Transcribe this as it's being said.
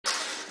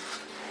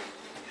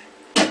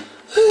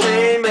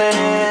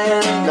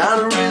man, I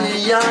don't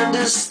really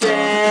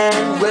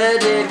understand. Where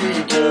did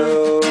we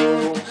go?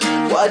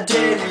 What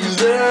did we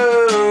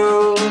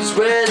lose?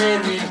 Where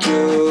did we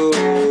go?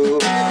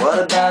 What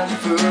about the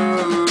first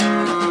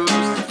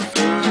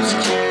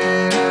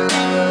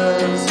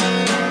kiss?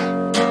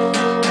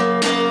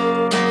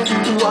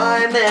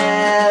 Why,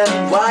 man,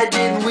 why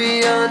didn't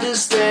we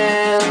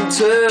understand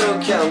to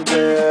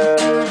compare,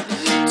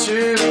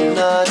 to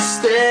not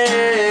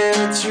stare,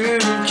 to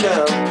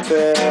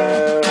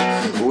compare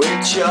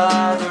each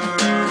other?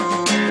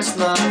 It's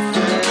not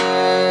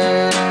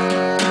fair.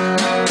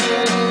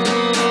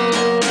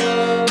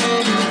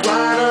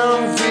 Why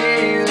don't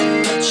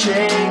really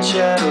change a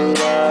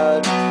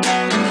lot?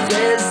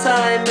 This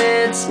time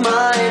it's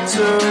my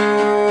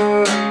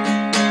turn.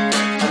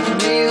 I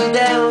kneel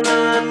down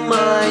on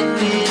my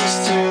knees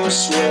to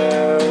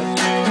swear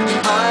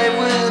I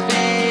will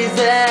be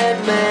that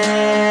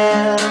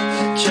man,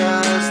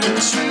 'cause the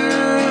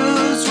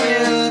truth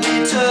will be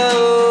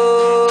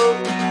told,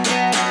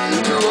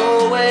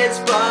 always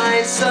by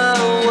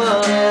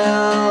someone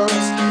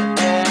else,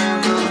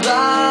 and the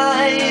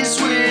lies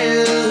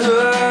will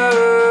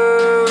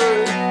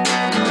hurt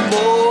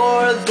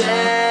more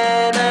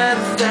than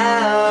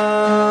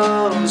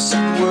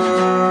 1,000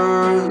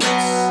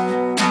 words.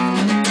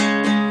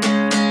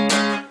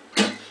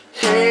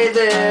 Hey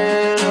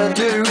there,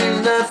 do you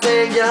not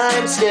think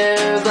I'm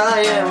scared? I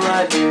am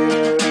right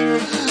here,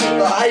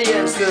 I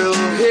am still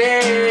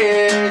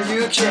here.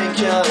 You can't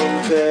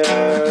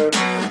compare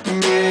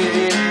me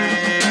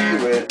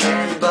with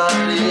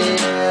anybody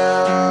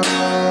else.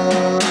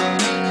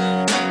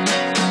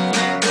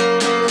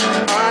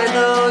 I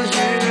know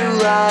you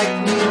liked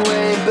me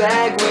way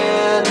back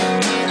when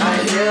I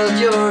held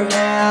your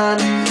hand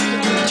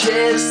and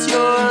kissed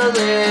your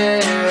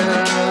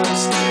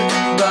lips,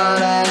 but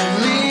at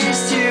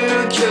least you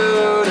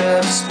could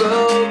have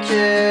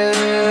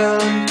spoken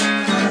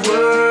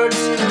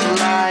words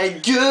like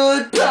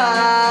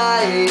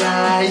goodbye. I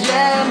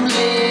am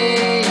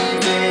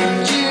leaving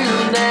you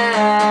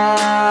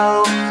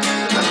now.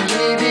 I'm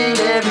leaving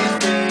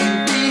everything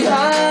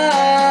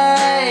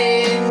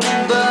behind,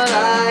 but I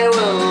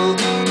will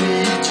be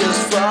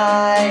just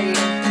fine.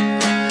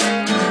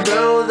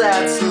 Though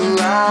that's a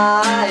lie.